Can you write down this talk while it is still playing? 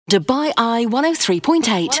Dubai Eye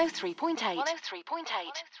 103.8.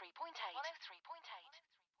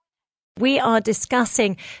 We are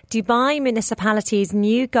discussing Dubai Municipality's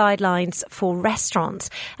new guidelines for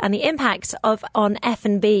restaurants and the impact on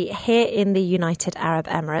F&B here in the United Arab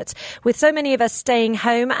Emirates. With so many of us staying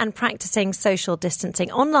home and practicing social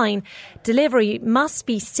distancing, online delivery must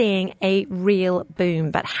be seeing a real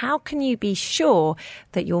boom. But how can you be sure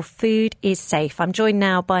that your food is safe? I'm joined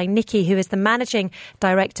now by Nicky, who is the Managing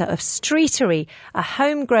Director of Streetery, a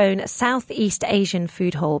homegrown Southeast Asian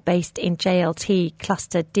food hall based in JLT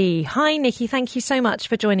Cluster D. Hi, Nicky. Thank you so much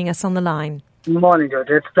for joining us on the line. Good morning,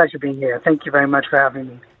 Georgia. It's a pleasure being here. Thank you very much for having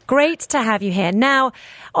me. Great to have you here. Now,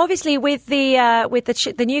 obviously, with the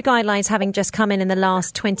new guidelines having just come in the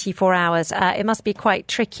last 24 hours, it must be quite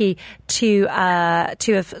tricky to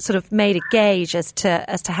have sort of made a gauge as to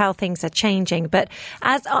how things are changing. But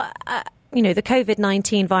as the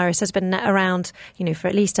COVID-19 virus has been around, for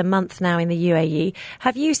at least a month now in the UAE.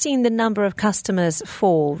 Have you seen the number of customers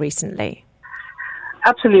fall recently?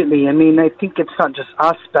 Absolutely. I mean, I think it's not just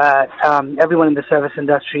us, but everyone in the service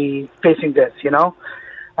industry facing this,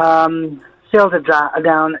 Sales are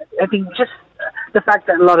down. I think just the fact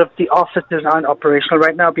that a lot of the offices aren't operational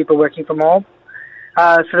right now, people working from home,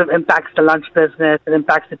 sort of impacts the lunch business, it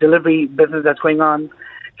impacts the delivery business that's going on.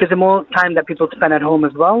 Because the more time that people spend at home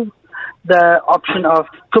as well, the option of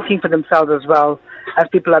cooking for themselves as well, as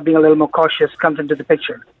people are being a little more cautious, comes into the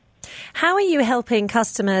picture. How are you helping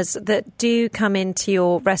customers that do come into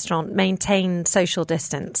your restaurant maintain social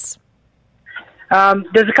distance?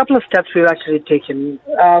 There's a couple of steps we've actually taken.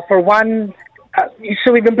 For one,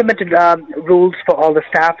 so we've implemented rules for all the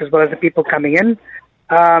staff as well as the people coming in,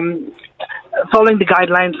 following the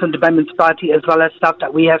guidelines from the Dubai Municipality as well as stuff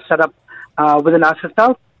that we have set up within us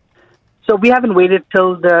itself. So we haven't waited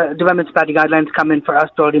till the Dubai Municipality guidelines come in for us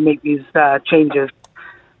to already make these changes.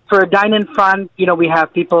 For a dine-in front, we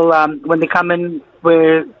have people, when they come in,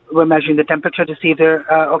 we're measuring the temperature to see if they're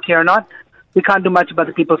okay or not. We can't do much about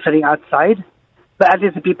the people sitting outside. But as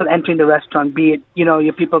is the people entering the restaurant, be it,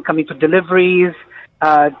 your people coming for deliveries,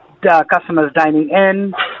 the customers dining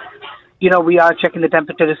in, we are checking the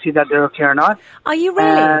temperature to see that they're okay or not. Are you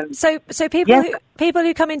really? So people, yes. people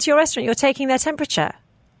who come into your restaurant, you're taking their temperature?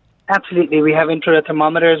 Absolutely. We have infrared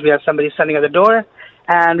thermometers. We have somebody standing at the door.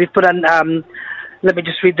 And we've put on... let me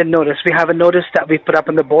just read the notice. We have a notice that we put up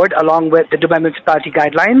on the board along with the Dubai Municipality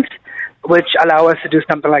guidelines, which allow us to do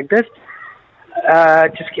something like this.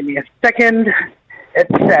 Just give me a second. It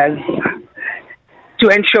says, to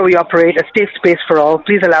ensure we operate a safe space for all,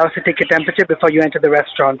 please allow us to take your temperature before you enter the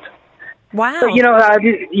restaurant. Wow. So,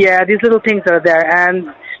 these little things are there.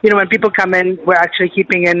 And, when people come in, we're actually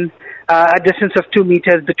keeping in a distance of 2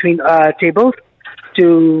 meters between tables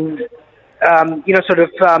to...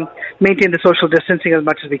 maintain the social distancing as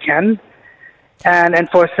much as we can and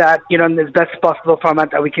enforce that, in the best possible format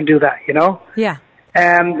that we can do that, Yeah.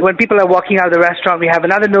 When people are walking out of the restaurant, we have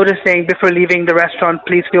another notice saying, before leaving the restaurant,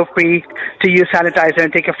 please feel free to use sanitizer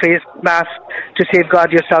and take a face mask to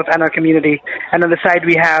safeguard yourself and our community. And on the side,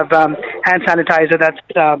 we have hand sanitizer that's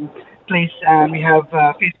placed, and we have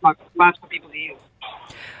face masks for people to use.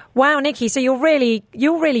 Wow, Nicky, so you're really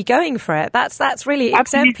going for it. That's really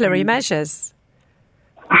exemplary measures.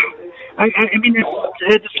 I mean,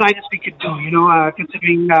 it's the slightest we could do,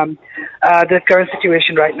 considering the current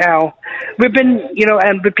situation right now. We've been,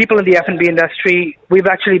 and with people in the F&B industry, we've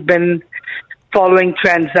actually been following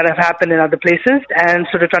trends that have happened in other places and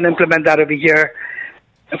sort of trying to implement that over here.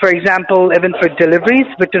 For example, even for deliveries,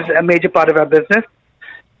 which is a major part of our business,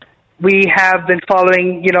 we have been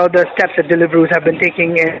following, the steps that Deliveroo have been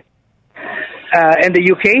taking in the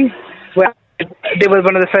UK, where they were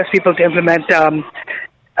one of the first people to implement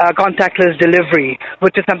contactless delivery,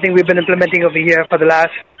 which is something we've been implementing over here for the last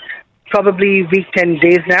probably week, 10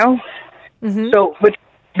 days now. Mm-hmm. So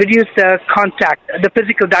reduce the contact, the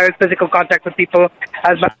direct physical contact with people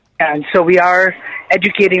as much as we can. So we are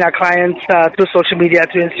educating our clients through social media,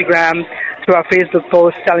 through Instagram, through our Facebook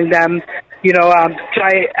posts, telling them,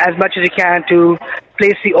 try as much as you can to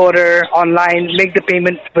place the order online, make the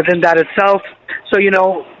payment within that itself. So,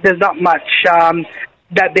 there's not much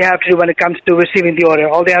that they have to do when it comes to receiving the order.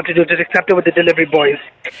 All they have to do is just accept it with the delivery boys.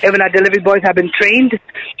 Even our delivery boys have been trained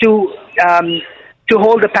to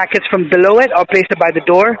hold the packets from below it or place it by the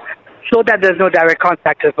door so that there's no direct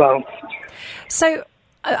contact as well. So,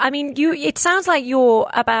 I mean, it sounds like you're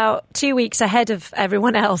about 2 weeks ahead of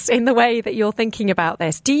everyone else in the way that you're thinking about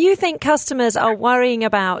this. Do you think customers are worrying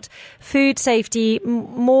about food safety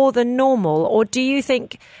more than normal, or do you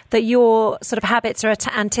think that your sort of habits are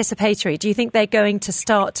anticipatory? Do you think they're going to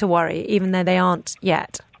start to worry, even though they aren't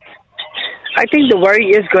yet? I think the worry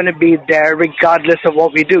is going to be there regardless of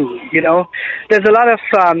what we do, you know. There's a lot of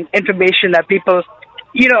information that people,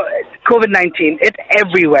 you know, COVID-19, it's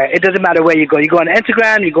everywhere. It doesn't matter where you go. You go on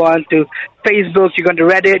Instagram, you go on to Facebook, you go on to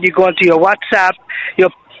Reddit, you go on to your WhatsApp,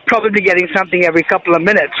 you're probably getting something every couple of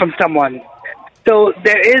minutes from someone. So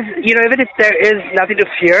there is, you know, even if there is nothing to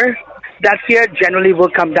fear, that fear generally will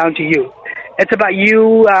come down to you. It's about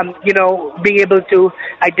you, you know, being able to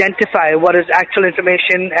identify what is actual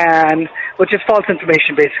information and which is false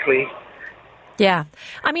information, basically. Yeah.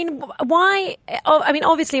 I mean, why? I mean,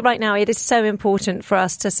 obviously right now it is so important for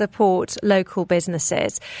us to support local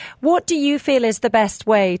businesses. What do you feel is the best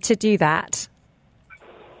way to do that?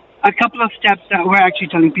 A couple of steps that we're actually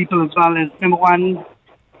telling people as well is, number one,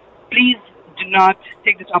 please do not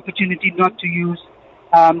take this opportunity not to use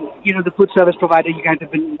you know, the food service provider you guys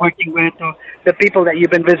have been working with or the people that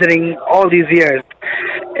you've been visiting all these years.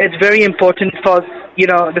 It's very important for, you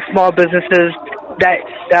know, the small businesses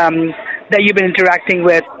that you've been interacting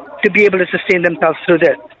with to be able to sustain themselves through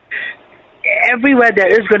this. Everywhere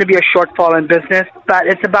there is going to be a shortfall in business, but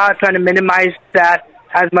it's about trying to minimize that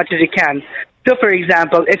as much as you can. So, for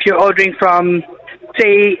example, if you're ordering from,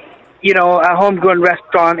 say, you know, a homegrown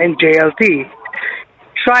restaurant in JLT,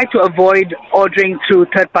 try to avoid ordering through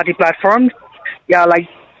third-party platforms. Yeah, like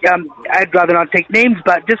I'd rather not take names,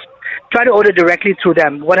 but just try to order directly through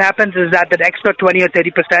them. What happens is that extra 20 or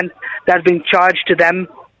 30% that's being charged to them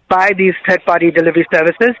by these third-party delivery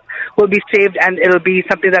services will be saved, and it'll be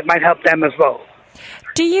something that might help them as well.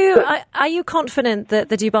 Are you confident that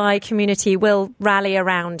the Dubai community will rally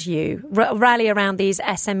around you, rally around these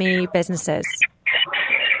SME businesses?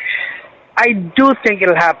 I do think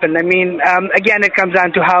it'll happen. I mean, again, it comes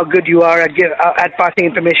down to how good you are at passing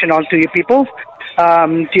information on to your people,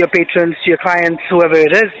 to your patrons, to your clients, whoever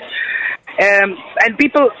it is. And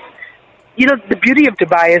people, you know, the beauty of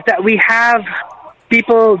Dubai is that we have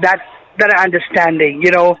people that are understanding.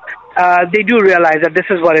 You know, they do realize that this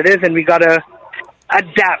is what it is, and we got to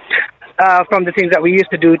adapt from the things that we used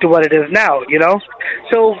to do to what it is now, you know.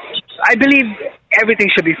 So I believe everything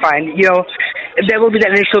should be fine. You know, there will be that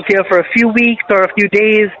initial fear for a few weeks or a few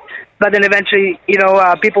days, but then eventually, you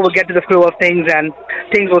know, people will get to the flow of things and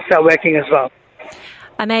things will start working as well.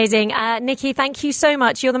 Amazing. Nicky, thank you so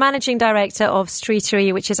much. You're the Managing Director of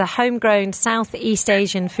Streetery, which is a homegrown Southeast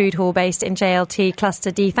Asian food hall based in JLT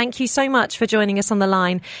Cluster D. Thank you so much for joining us on the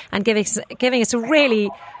line and giving us a really,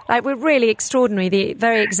 we're really extraordinary, the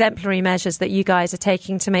very exemplary measures that you guys are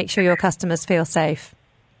taking to make sure your customers feel safe.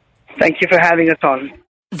 Thank you for having us on.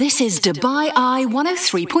 This is Dubai Eye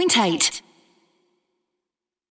 103.8.